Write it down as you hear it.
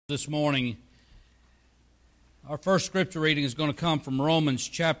This morning, our first scripture reading is going to come from Romans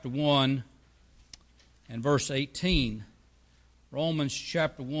chapter 1 and verse 18. Romans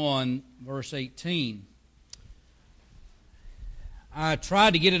chapter 1, verse 18. I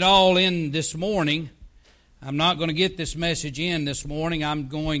tried to get it all in this morning. I'm not going to get this message in this morning.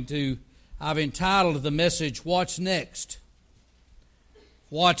 I've entitled the message, What's Next?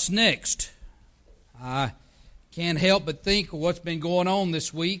 What's next? I can't help but think of what's been going on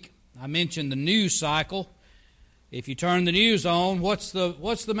this week. I mentioned the news cycle. If you turn the news on, what's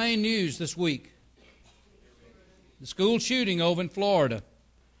the main news this week? The school shooting over in Florida.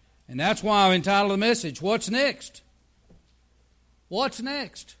 And that's why I've entitled the message, What's Next? What's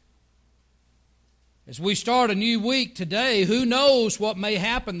next? As we start a new week today, who knows what may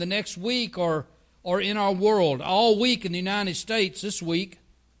happen the next week or in our world. All week in the United States this week,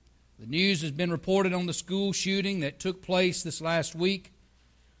 the news has been reported on the school shooting that took place this last week.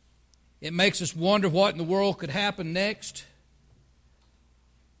 It makes us wonder what in the world could happen next.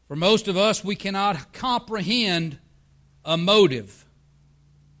 For most of us, we cannot comprehend a motive.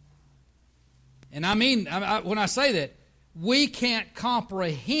 And I mean, when I say that, we can't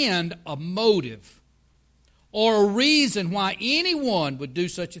comprehend a motive or a reason why anyone would do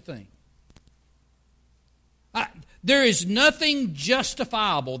such a thing. There is nothing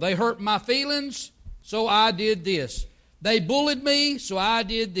justifiable. They hurt my feelings, so I did this. They bullied me, so I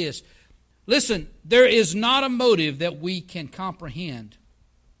did this. Listen, there is not a motive that we can comprehend.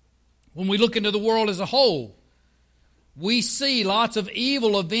 When we look into the world as a whole, we see lots of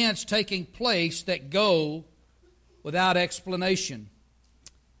evil events taking place that go without explanation.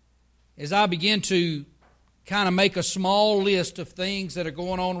 As I begin to kind of make a small list of things that are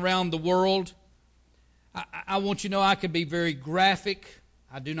going on around the world, I want you to know I could be very graphic.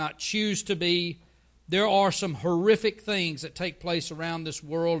 I do not choose to be. There are some horrific things that take place around this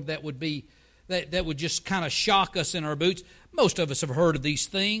world that would just kind of shock us in our boots. Most of us have heard of these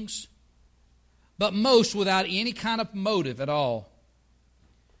things, but most without any kind of motive at all.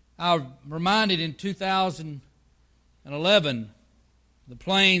 I'm reminded in 2011, the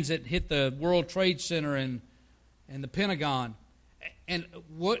planes that hit the World Trade Center and the Pentagon, and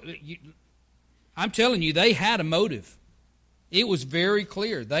I'm telling you, they had a motive. It was very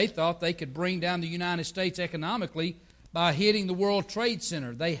clear. They thought they could bring down the United States economically by hitting the World Trade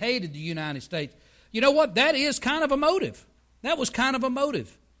Center. They hated the United States. You know what? That is kind of a motive. That was kind of a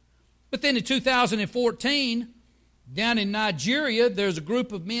motive. But then in 2014, down in Nigeria, there's a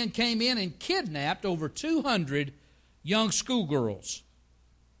group of men came in and kidnapped over 200 young schoolgirls.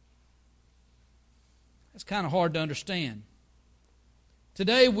 That's kind of hard to understand.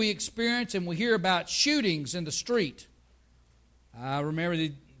 Today we experience and we hear about shootings in the street. I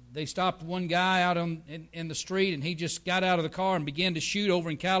remember they stopped one guy out in the street, and he just got out of the car and began to shoot over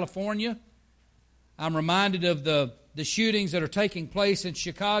in California. I'm reminded of the shootings that are taking place in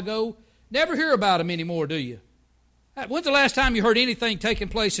Chicago. Never hear about them anymore, do you? When's the last time you heard anything taking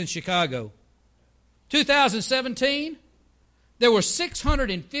place in Chicago? 2017, there were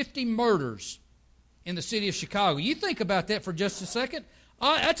 650 murders in the city of Chicago. You think about that for just a second.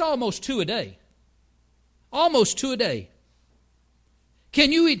 That's almost 2 a day. Almost 2 a day.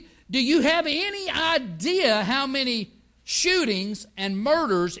 Do you have any idea how many shootings and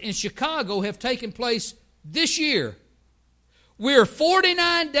murders in Chicago have taken place this year? We're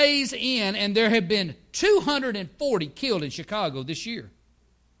 49 days in, and there have been 240 killed in Chicago this year.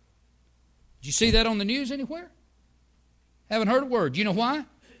 Did you see that on the news anywhere? Haven't heard a word. You know why?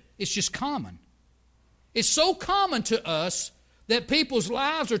 It's just common. It's so common to us that people's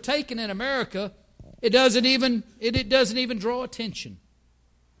lives are taken in America, it doesn't even draw attention.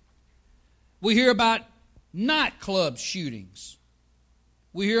 We hear about nightclub shootings.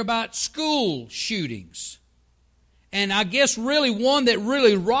 We hear about school shootings. And I guess really one that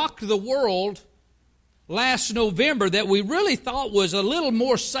really rocked the world last November that we really thought was a little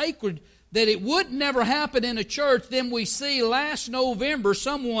more sacred, that it would never happen in a church, than we see last November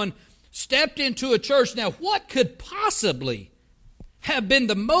someone stepped into a church. Now, what could possibly have been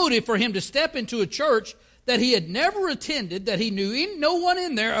the motive for him to step into a church that he had never attended, that he knew no one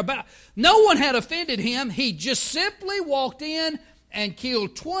in there about? No one had offended him. He just simply walked in and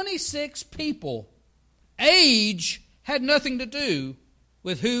killed 26 people. Age had nothing to do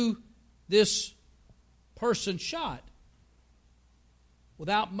with who this person shot.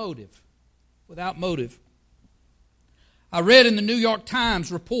 Without motive. Without motive. I read in the New York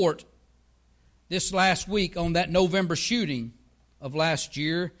Times report this last week on that November shooting of last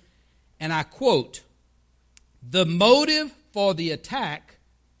year, and I quote, "The motive for the attack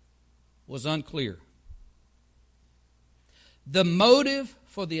was unclear." The motive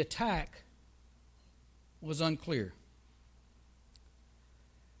for the attack was unclear.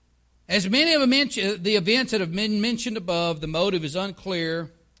 As many of the events that have been mentioned above, the motive is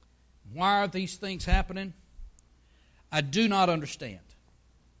unclear. Why are these things happening? I do not understand.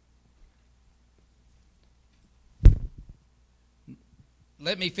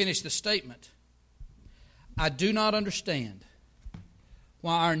 Let me finish the statement. I do not understand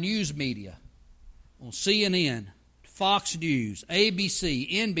why our news media on CNN, Fox News,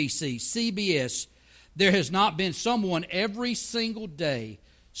 ABC, NBC, CBS, there has not been someone every single day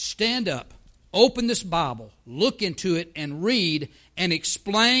stand up, open this Bible, look into it, and read and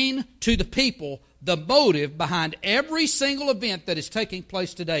explain to the people the motive behind every single event that is taking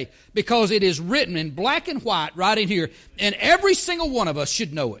place today, because it is written in black and white right in here, and every single one of us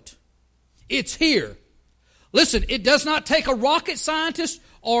should know it. It's here. Listen, it does not take a rocket scientist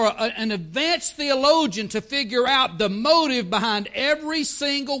or an advanced theologian to figure out the motive behind every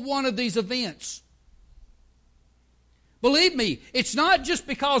single one of these events. Believe me, it's not just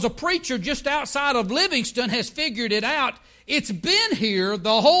because a preacher just outside of Livingston has figured it out. It's been here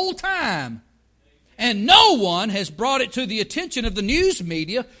the whole time. And no one has brought it to the attention of the news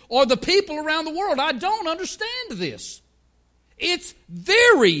media or the people around the world. I don't understand this. It's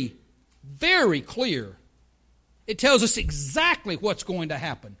very, very clear. It tells us exactly what's going to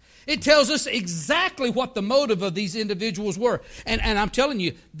happen. It tells us exactly what the motive of these individuals were. And I'm telling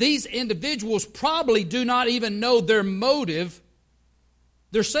you, these individuals probably do not even know their motive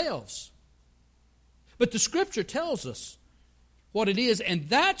themselves. But the Scripture tells us what it is, and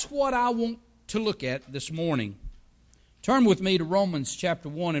that's what I want to look at this morning. Turn with me to Romans chapter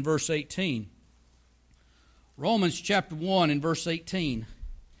 1 and verse 18. Romans chapter 1 and verse 18.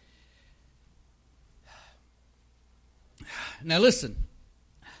 Now listen,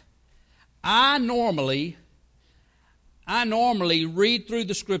 I normally read through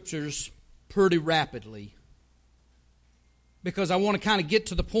the Scriptures pretty rapidly because I want to kind of get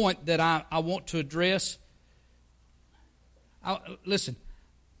to the point that I want to address. Listen,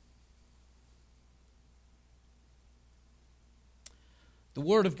 the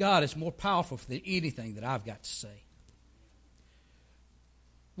Word of God is more powerful than anything that I've got to say.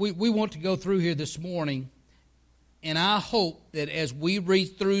 We want to go through here this morning, and I hope that as we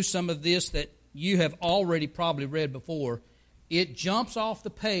read through some of this that you have already probably read before, it jumps off the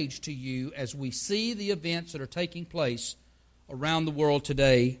page to you as we see the events that are taking place around the world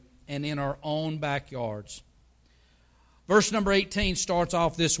today and in our own backyards. Verse number 18 starts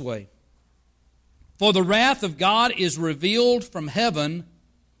off this way. For the wrath of God is revealed from heaven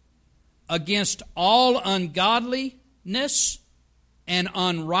against all ungodliness and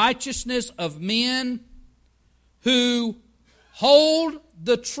unrighteousness of men who hold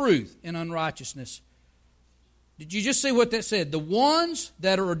the truth in unrighteousness. Did you just see what that said? The ones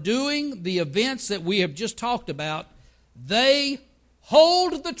that are doing the events that we have just talked about, they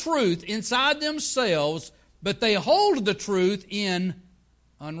hold the truth inside themselves, but they hold the truth in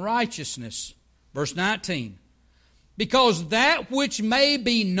unrighteousness. Verse 19. Because that which may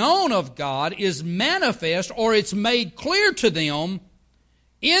be known of God is manifest, or it's made clear to them,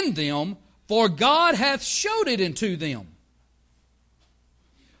 in them, for God hath showed it unto them.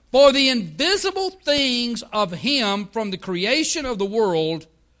 For the invisible things of Him from the creation of the world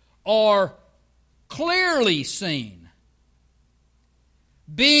are clearly seen,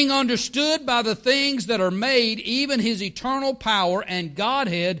 being understood by the things that are made, even His eternal power and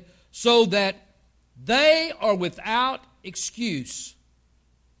Godhead, so that they are without excuse.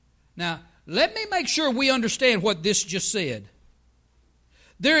 Now, let me make sure we understand what this just said.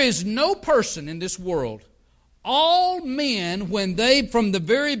 There is no person in this world, all men, when they, from the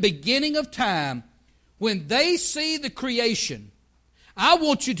very beginning of time, when they see the creation, I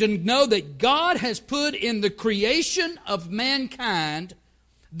want you to know that God has put in the creation of mankind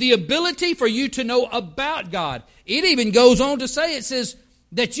the ability for you to know about God. It even goes on to say, it says,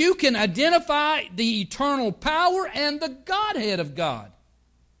 that you can identify the eternal power and the Godhead of God.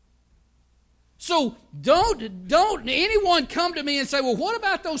 So don't anyone come to me and say, well, what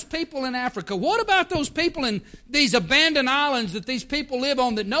about those people in Africa? What about those people in these abandoned islands that these people live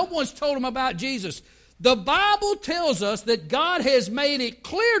on that no one's told them about Jesus? The Bible tells us that God has made it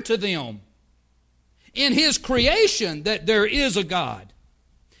clear to them in His creation that there is a God.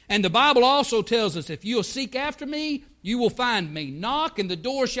 And the Bible also tells us, if you'll seek after me, you will find me. Knock, and the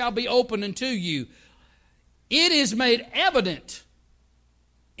door shall be opened unto you. It is made evident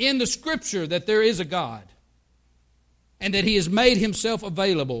in the Scripture that there is a God and that He has made Himself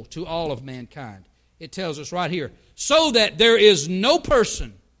available to all of mankind. It tells us right here, so that there is no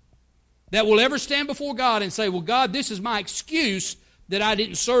person that will ever stand before God and say, well, God, this is my excuse that I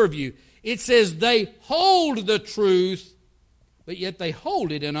didn't serve you. It says they hold the truth, but yet they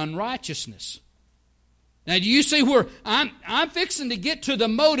hold it in unrighteousness. Now, do you see where I'm fixing to get to the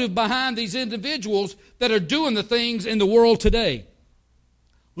motive behind these individuals that are doing the things in the world today?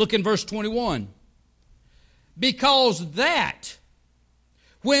 Look in verse 21. Because that,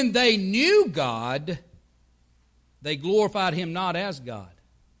 when they knew God, they glorified Him not as God.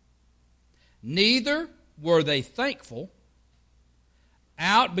 Neither were they thankful,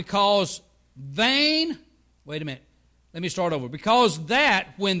 out because vain. Wait a minute. Let me start over. Because that,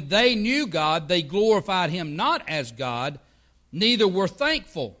 when they knew God, they glorified Him not as God, neither were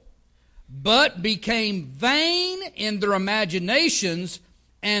thankful, but became vain in their imaginations,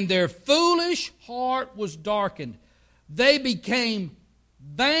 and their foolish heart was darkened. They became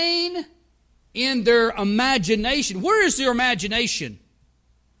vain in their imagination. Where is their imagination?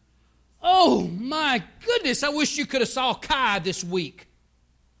 Oh, my goodness, I wish you could have saw Kai this week.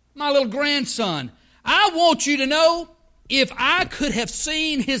 My little grandson. I want you to know, if I could have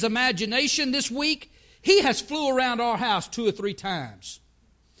seen his imagination this week, he has flew around our house 2 or 3 times.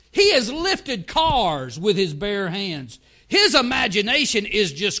 He has lifted cars with his bare hands. His imagination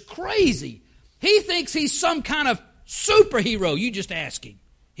is just crazy. He thinks he's some kind of superhero. You just ask him.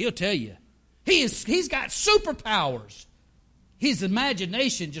 He'll tell you. He's got superpowers. His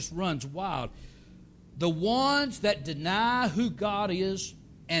imagination just runs wild. The ones that deny who God is,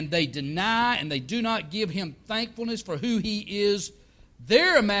 and they deny and they do not give Him thankfulness for who He is,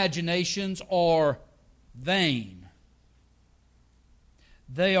 their imaginations are vain.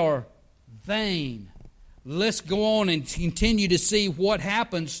 They are vain. Let's go on and continue to see what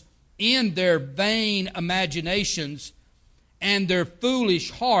happens in their vain imaginations and their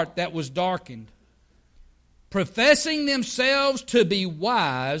foolish heart that was darkened. Professing themselves to be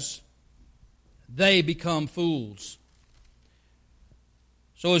wise, they become fools.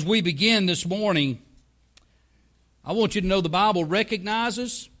 So as we begin this morning, I want you to know the Bible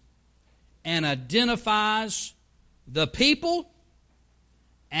recognizes and identifies the people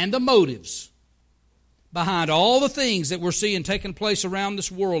and the motives behind all the things that we're seeing taking place around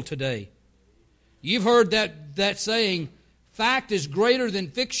this world today. You've heard that saying, fact is greater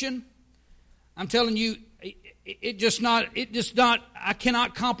than fiction. I'm telling you, I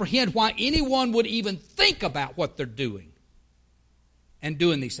cannot comprehend why anyone would even think about what they're doing and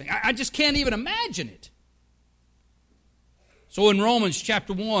doing these things. I just can't even imagine it. So in Romans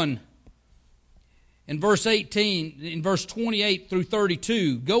chapter 1, in verse 18, in verse 28 through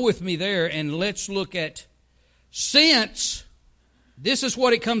 32, go with me there and let's look at, since, this is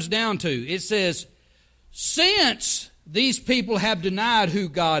what it comes down to. It says, since these people have denied who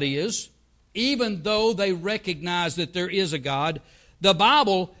God is, even though they recognize that there is a God, the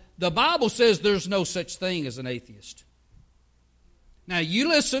Bible says there's no such thing as an atheist. Now you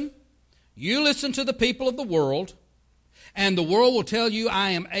listen to the people of the world, and the world will tell you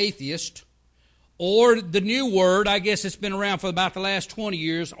I am atheist, or the new word, I guess it's been around for about the last 20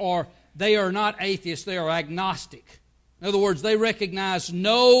 years, or they are not atheists, they are agnostic. In other words, they recognize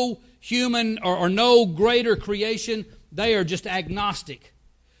no human or no greater creation, they are just agnostic.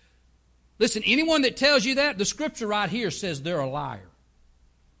 Listen, anyone that tells you that, the Scripture right here says they're a liar.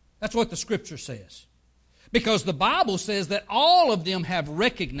 That's what the Scripture says. Because the Bible says that all of them have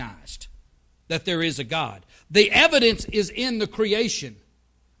recognized that there is a God. The evidence is in the creation.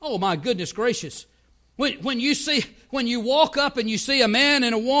 Oh my goodness gracious. When you walk up and you see a man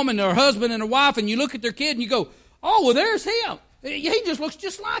and a woman or a husband and a wife and you look at their kid and you go, oh, well, there's him. He just looks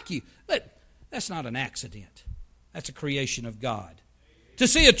just like you. But that's not an accident. That's a creation of God. To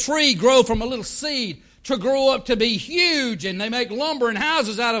see a tree grow from a little seed to grow up to be huge and they make lumber and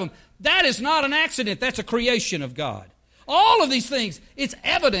houses out of them, that is not an accident. That's a creation of God. All of these things, it's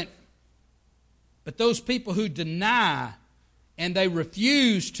evident. But those people who deny and they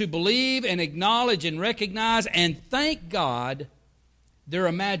refuse to believe and acknowledge and recognize and thank God, their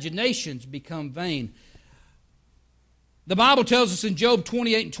imaginations become vain. The Bible tells us in Job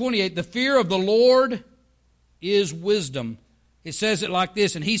 28 and 28, the fear of the Lord is wisdom. It says it like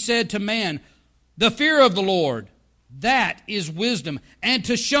this, and He said to man, the fear of the Lord, that is wisdom, and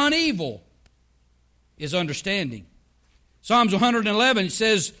to shun evil is understanding. Psalms 111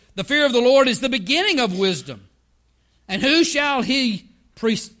 says, the fear of the Lord is the beginning of wisdom, and who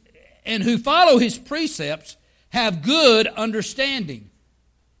follow His precepts have good understanding.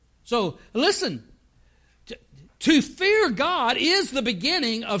 So listen, to fear God is the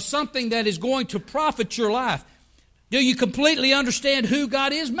beginning of something that is going to profit your life. Do you completely understand who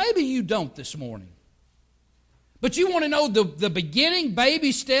God is? Maybe you don't this morning. But you want to know the beginning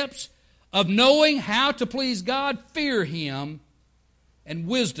baby steps of knowing how to please God? Fear Him and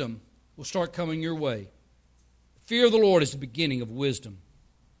wisdom will start coming your way. Fear of the Lord is the beginning of wisdom.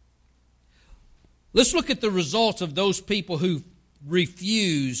 Let's look at the results of those people who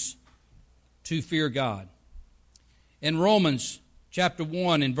refuse to fear God. In Romans chapter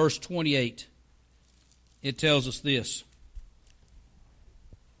 1 and verse 28, it tells us this.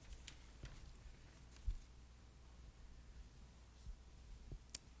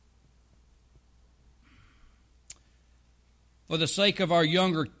 For the sake of our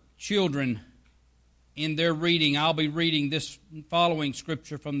younger children, in their reading, I'll be reading this following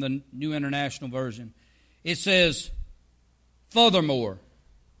scripture from the New International Version. It says, furthermore.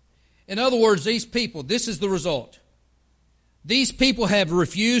 In other words, these people, this is the result. These people have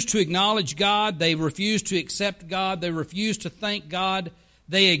refused to acknowledge God. They refuse to accept God. They refuse to thank God.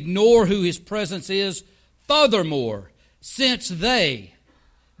 They ignore who His presence is. Furthermore, since they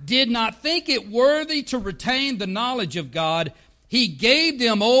did not think it worthy to retain the knowledge of God, He gave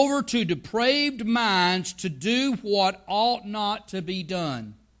them over to depraved minds to do what ought not to be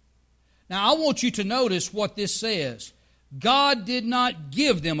done. Now, I want you to notice what this says. God did not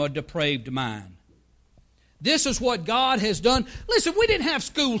give them a depraved mind. This is what God has done. Listen, we didn't have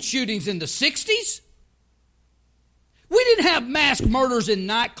school shootings in the 60s. We didn't have mass murders in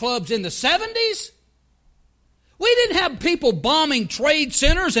nightclubs in the 70s. We didn't have people bombing trade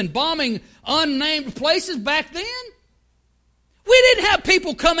centers and bombing unnamed places back then. We didn't have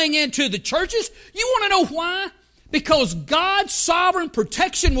people coming into the churches. You want to know why? Because God's sovereign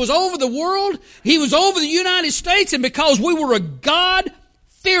protection was over the world. He was over the United States, and because we were a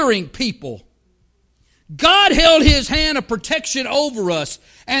God-fearing people. God held His hand of protection over us.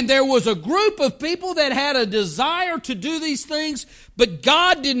 And there was a group of people that had a desire to do these things, but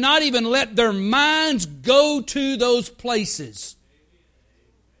God did not even let their minds go to those places.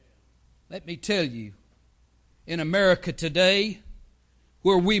 Let me tell you, in America today,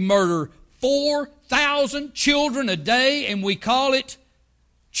 where we murder 4,000 children a day and we call it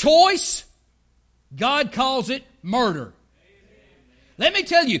choice, God calls it murder. Let me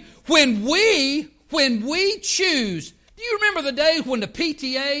tell you, when we choose, do you remember the days when the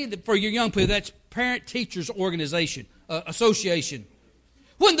PTA, for your young people, that's Parent Teachers Organization, Association,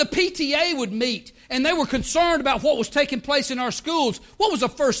 when the PTA would meet and they were concerned about what was taking place in our schools, what was the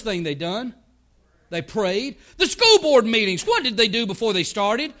first thing they done? They prayed. The school board meetings, what did they do before they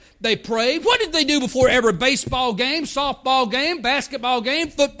started? They prayed. What did they do before every baseball game, softball game, basketball game,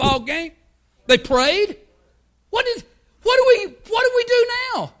 football game? They prayed. What do we do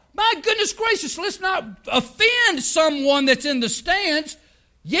now? My goodness gracious, let's not offend someone that's in the stands,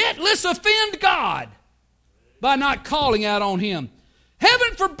 yet let's offend God by not calling out on Him.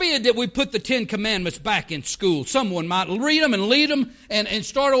 Heaven forbid that we put the 10 Commandments back in school. Someone might read them and lead them and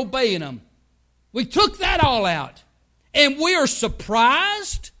start obeying them. We took that all out. And we are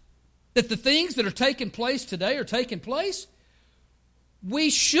surprised that the things that are taking place today are taking place. We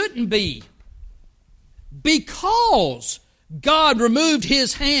shouldn't be. Because God removed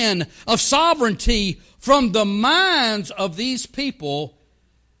His hand of sovereignty from the minds of these people,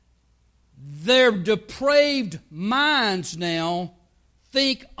 their depraved minds now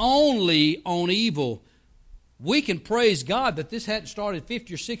think only on evil. We can praise God that this hadn't started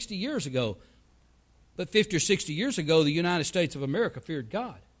 50 or 60 years ago. But 50 or 60 years ago, the United States of America feared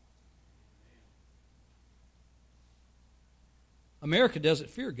God. America doesn't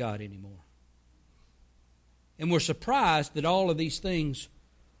fear God anymore. And we're surprised that all of these things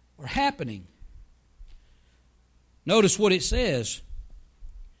are happening. Notice what it says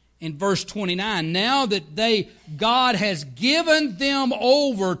in verse 29. Now that God has given them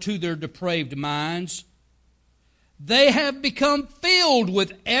over to their depraved minds, they have become filled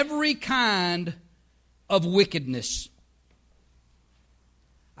with every kind of wickedness.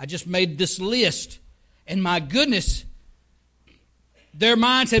 I just made this list, and my goodness, their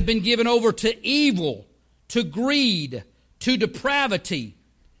minds have been given over to evil, to greed, to depravity,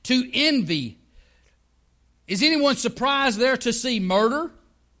 to envy. Is anyone surprised there to see murder?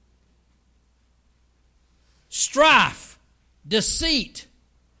 Strife, deceit,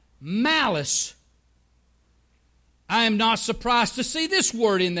 malice. I am not surprised to see this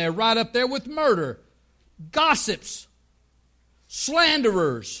word in there, right up there with murder. Gossips,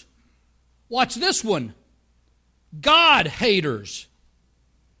 slanderers. Watch this one. God haters.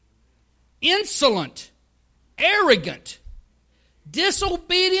 Insolent, arrogant,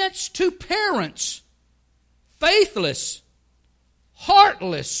 disobedience to parents, faithless,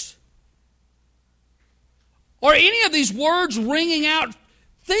 heartless. Are any of these words ringing out,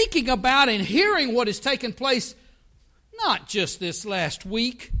 thinking about and hearing what has taken place, not just this last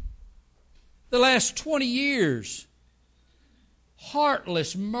week, the last 20 years?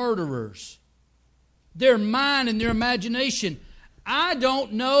 heartless murderers. Their mind and their imagination. I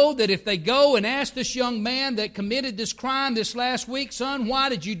don't know that if they go and ask this young man that committed this crime this last week, son, why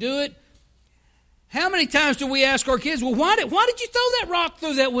did you do it? How many times do we ask our kids, well, why did you throw that rock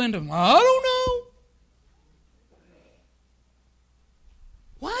through that window? I don't know.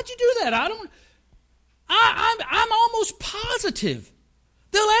 Why'd you do that? I'm almost positive.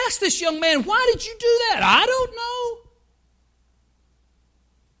 They'll ask this young man, why did you do that? I don't know.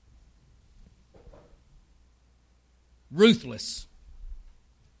 Ruthless.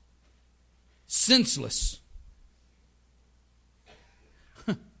 Senseless.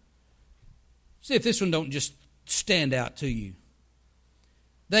 See if this one don't just stand out to you.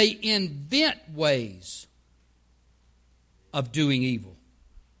 They invent ways of doing evil.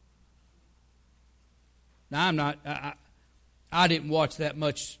 Now, I didn't watch that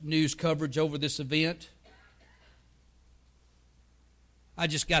much news coverage over this event. I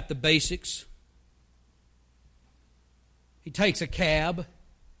just got the basics. He takes a cab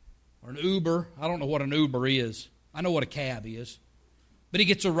or an Uber. I don't know what an Uber is. I know what a cab is. But he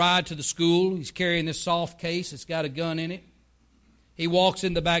gets a ride to the school. He's carrying this soft case. It's got a gun in it. He walks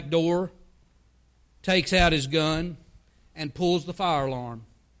in the back door, takes out his gun, and pulls the fire alarm.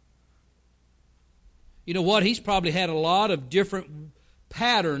 You know what? He's probably had a lot of different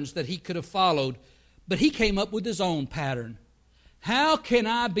patterns that he could have followed, but he came up with his own pattern. How can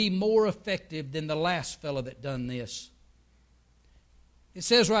I be more effective than the last fellow that done this? It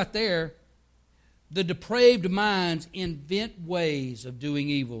says right there, the depraved minds invent ways of doing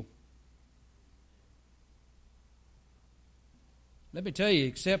evil. Let me tell you,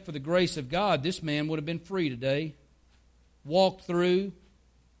 except for the grace of God, this man would have been free today. Walked through,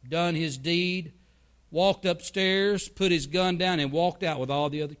 done his deed, walked upstairs, put his gun down, and walked out with all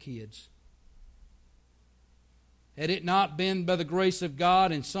the other kids. Had it not been by the grace of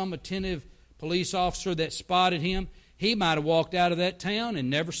God and some attentive police officer that spotted him, he might have walked out of that town and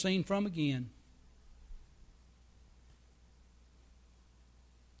never seen from again.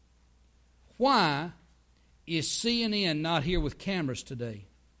 Why is CNN not here with cameras today?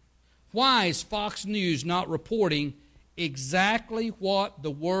 Why is Fox News not reporting exactly what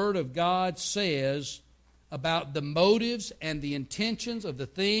the Word of God says about the motives and the intentions of the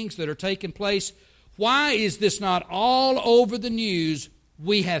things that are taking place? Why is this not all over the news?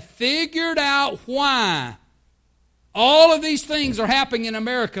 We have figured out why all of these things are happening in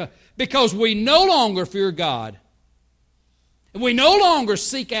America, because we no longer fear God. We no longer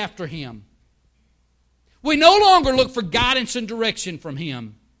seek after Him. We no longer look for guidance and direction from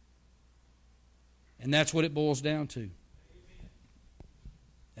Him. And that's what it boils down to.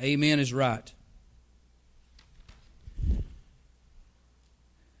 Amen is right.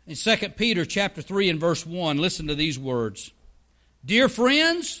 In 2 Peter chapter 3 and verse 1, listen to these words. Dear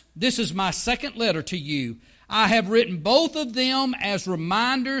friends, this is my second letter to you. I have written both of them as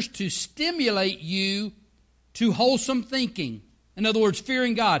reminders to stimulate you to wholesome thinking. In other words,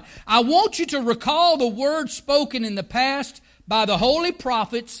 fearing God. I want you to recall the words spoken in the past by the holy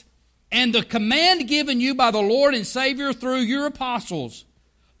prophets and the command given you by the Lord and Savior through your apostles.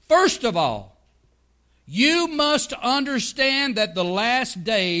 First of all, you must understand that the last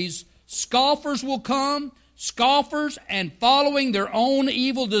days scoffers will come, scoffers, and following their own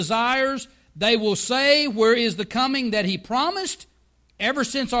evil desires, they will say, where is the coming that He promised? Ever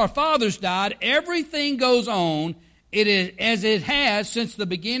since our fathers died, everything goes on as it has since the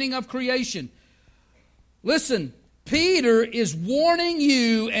beginning of creation. Listen, Peter is warning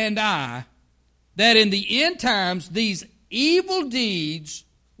you and I that in the end times these evil deeds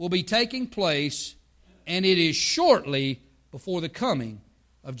will be taking place, and it is shortly before the coming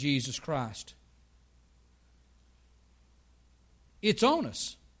of Jesus Christ. It's on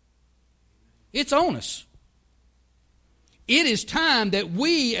us. It's on us. It is time that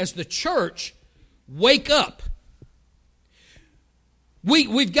we as the church wake up.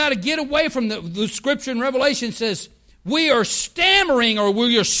 We've got to get away from the Scripture in Revelation says we are stammering or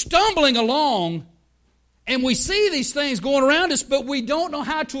we are stumbling along and we see these things going around us, but we don't know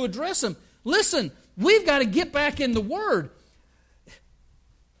how to address them. Listen, we've got to get back in the Word.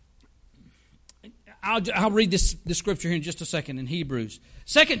 I'll read this Scripture here in just a second in Hebrews.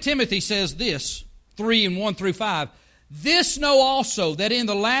 2 Timothy says this, 3 and 1 through 5. This know also, that in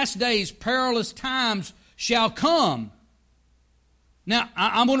the last days perilous times shall come. Now,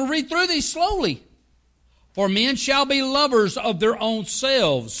 I'm going to read through these slowly. For men shall be lovers of their own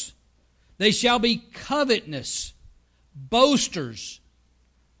selves. They shall be covetous, boasters,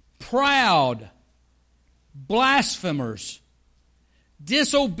 proud, blasphemers,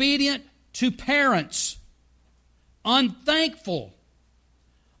 disobedient to parents, unthankful,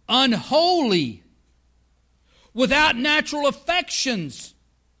 unholy, without natural affections,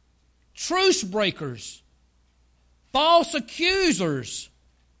 truce breakers, false accusers,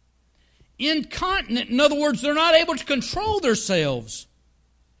 incontinent. In other words, they're not able to control themselves.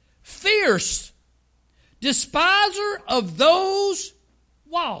 Fierce, despiser of those,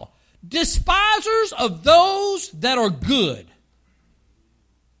 despisers of those that are good.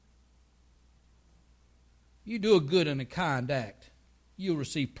 You do a good and a kind act, you'll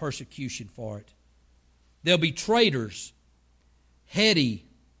receive persecution for it. They'll be traitors, heady,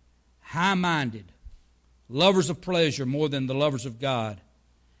 high-minded, lovers of pleasure more than the lovers of God,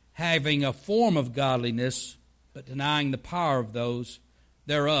 having a form of godliness, but denying the power of those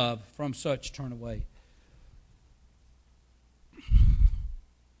thereof. From such turn away.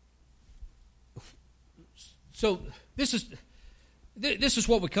 So this is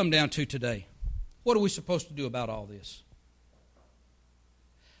what we come down to today. What are we supposed to do about all this?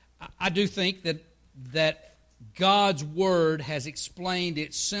 I do think that God's Word has explained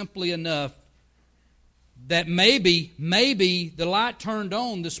it simply enough that maybe the light turned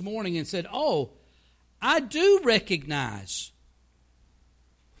on this morning and said, oh, I do recognize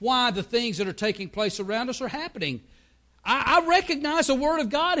why the things that are taking place around us are happening. I recognize the Word of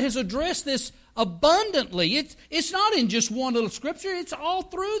God has addressed this abundantly. It's not in just one little Scripture. It's all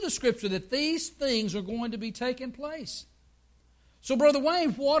through the Scripture that these things are going to be taking place. So, Brother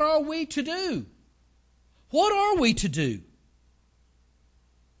Wayne, what are we to do? What are we to do?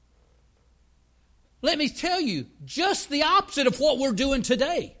 Let me tell you, just the opposite of what we're doing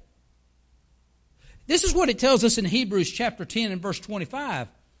today. This is what it tells us in Hebrews chapter 10 and verse 25.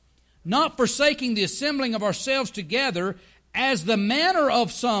 Not forsaking the assembling of ourselves together, as the manner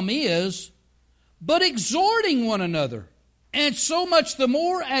of some is, but exhorting one another, and so much the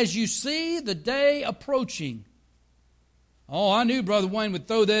more as you see the day approaching. Oh, I knew Brother Wayne would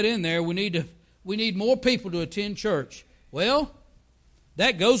throw that in there. We need more people to attend church. Well,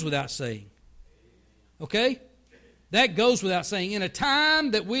 that goes without saying. Okay? That goes without saying. In a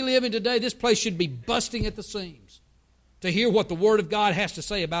time that we live in today, this place should be busting at the seams to hear what the Word of God has to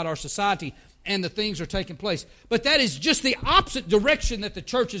say about our society and the things that are taking place. But that is just the opposite direction that the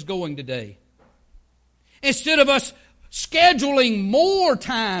church is going today. Instead of us scheduling more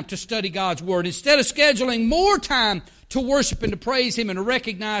time to study God's Word, instead of scheduling more time to worship and to praise Him and to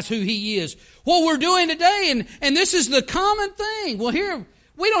recognize who He is, what we're doing today, and this is the common thing. Well, here,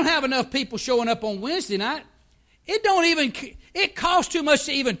 we don't have enough people showing up on Wednesday night. It costs too much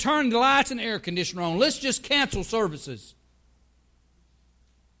to even turn the lights and air conditioner on. Let's just cancel services.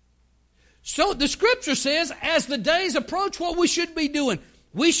 So the Scripture says, as the days approach, what we should be doing,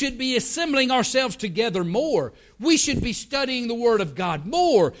 we should be assembling ourselves together more. We should be studying the Word of God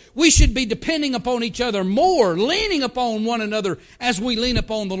more. We should be depending upon each other more, leaning upon one another as we lean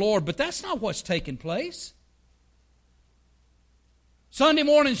upon the Lord. But that's not what's taking place. Sunday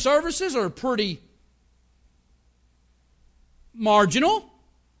morning services are pretty marginal.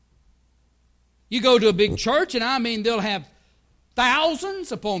 You go to a big church, and I mean they'll have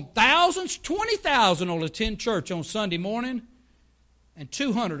thousands upon thousands, 20,000 will attend church on Sunday morning, and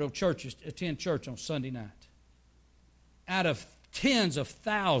 200 will attend church on Sunday night. Out of tens of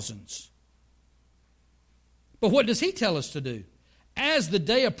thousands. But what does He tell us to do? As the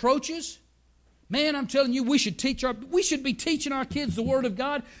day approaches, man, I'm telling you, we should be teaching our kids the Word of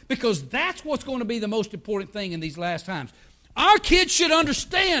God, because that's what's going to be the most important thing in these last times. Our kids should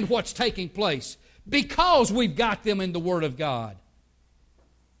understand what's taking place because we've got them in the Word of God.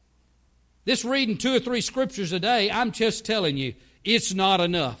 This reading 2 or 3 scriptures a day, I'm just telling you, it's not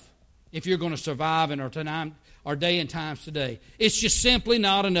enough if you're going to survive in our day and times today. It's just simply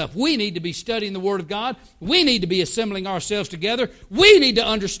not enough. We need to be studying the Word of God. We need to be assembling ourselves together. We need to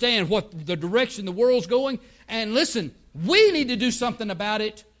understand what the direction the world's going. And listen, we need to do something about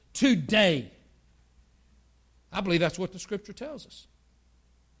it today. I believe that's what the Scripture tells us.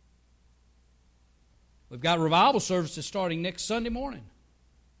 We've got revival services starting next Sunday morning.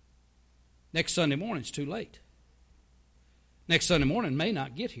 Next Sunday morning is too late. Next Sunday morning may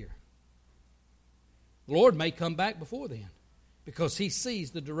not get here. The Lord may come back before then, because He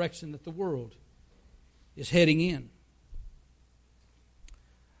sees the direction that the world is heading in.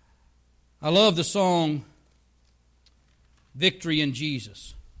 I love the song, Victory in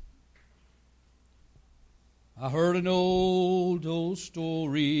Jesus. I heard an old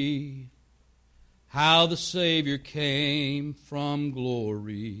story, how the Savior came from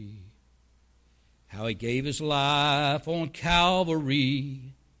glory, how He gave His life on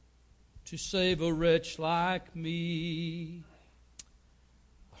Calvary to save a wretch like me.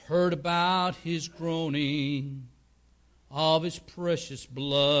 I heard about His groaning of His precious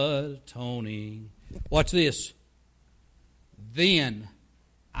blood atoning. Watch this. Then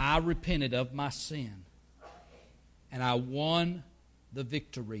I repented of my sin, and I won the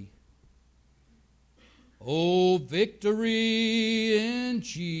victory. Oh, victory in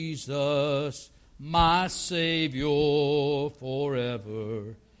Jesus, my Savior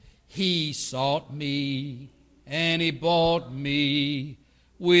forever. He sought me, and He bought me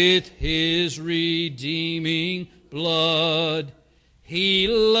with His redeeming blood. He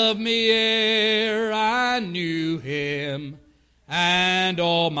loved me ere I knew Him, and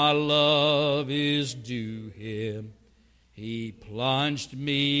all my love is due Him. He plunged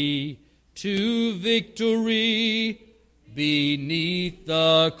me to victory beneath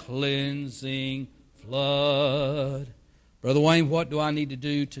the cleansing flood. Brother Wayne, what do I need to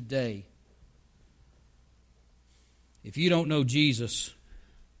do today? If you don't know Jesus,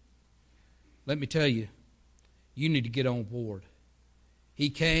 let me tell you, you need to get on board. He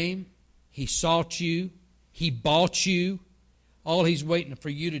came, He sought you, He bought you. All He's waiting for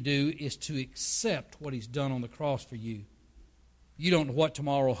you to do is to accept what He's done on the cross for you. You don't know what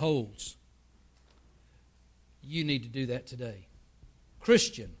tomorrow holds. You need to do that today.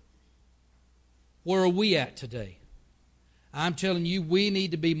 Christian, where are we at today? I'm telling you, we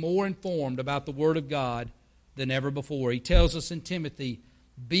need to be more informed about the Word of God than ever before. He tells us in Timothy,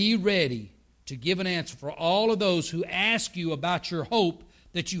 be ready to give an answer for all of those who ask you about your hope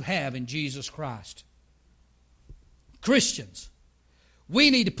that you have in Jesus Christ. Christians,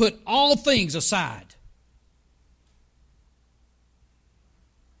 we need to put all things aside.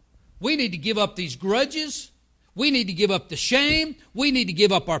 We need to give up these grudges. We need to give up the shame. We need to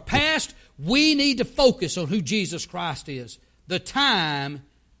give up our past. We need to focus on who Jesus Christ is. The time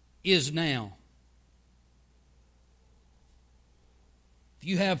is now. If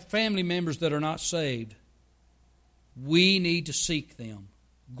you have family members that are not saved, we need to seek them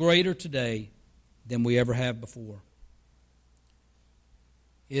greater today than we ever have before.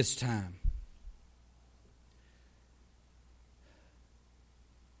 It's time.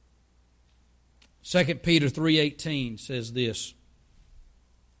 Second Peter 3:18 says this.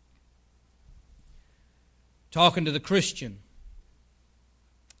 Talking to the Christian,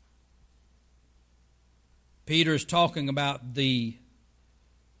 Peter is talking about the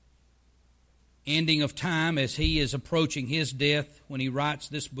ending of time as he is approaching his death when he writes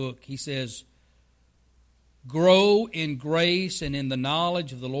this book. He says, grow in grace and in the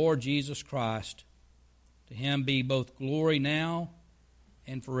knowledge of the Lord Jesus Christ. To Him be both glory now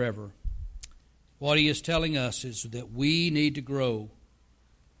and forever. What he is telling us is that we need to grow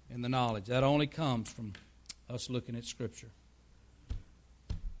in the knowledge. That only comes from us looking at Scripture.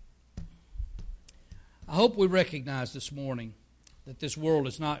 I hope we recognize this morning that this world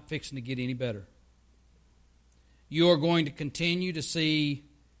is not fixing to get any better. You are going to continue to see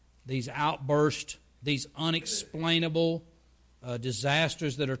these outbursts, these unexplainable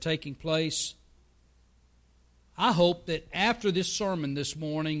disasters that are taking place. I hope that after this sermon this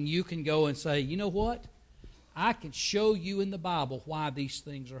morning, you can go and say, you know what? I can show you in the Bible why these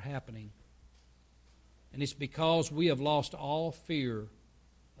things are happening. And it's because we have lost all fear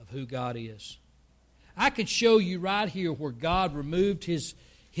of who God is. I could show you right here where God removed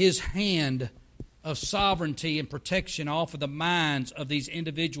His hand of sovereignty and protection off of the minds of these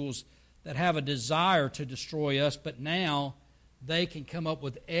individuals that have a desire to destroy us, but now they can come up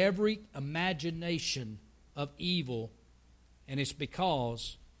with every imagination of evil, and it's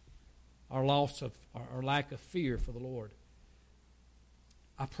because our lack of fear for the Lord.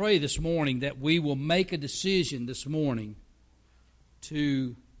 I pray this morning that we will make a decision this morning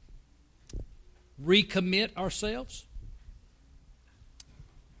to recommit ourselves.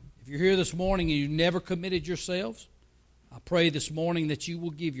 If you're here this morning and you've never committed yourselves, I pray this morning that you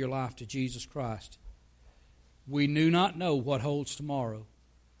will give your life to Jesus Christ. We do not know what holds tomorrow.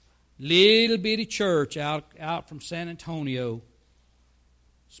 Little bitty church out from San Antonio,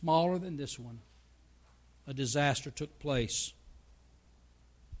 smaller than this one, a disaster took place.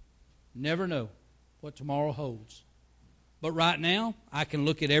 Never know what tomorrow holds. But right now, I can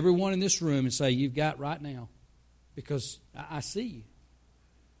look at everyone in this room and say, you've got right now, because I see you.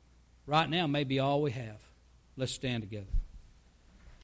 Right now may be all we have. Let's stand together.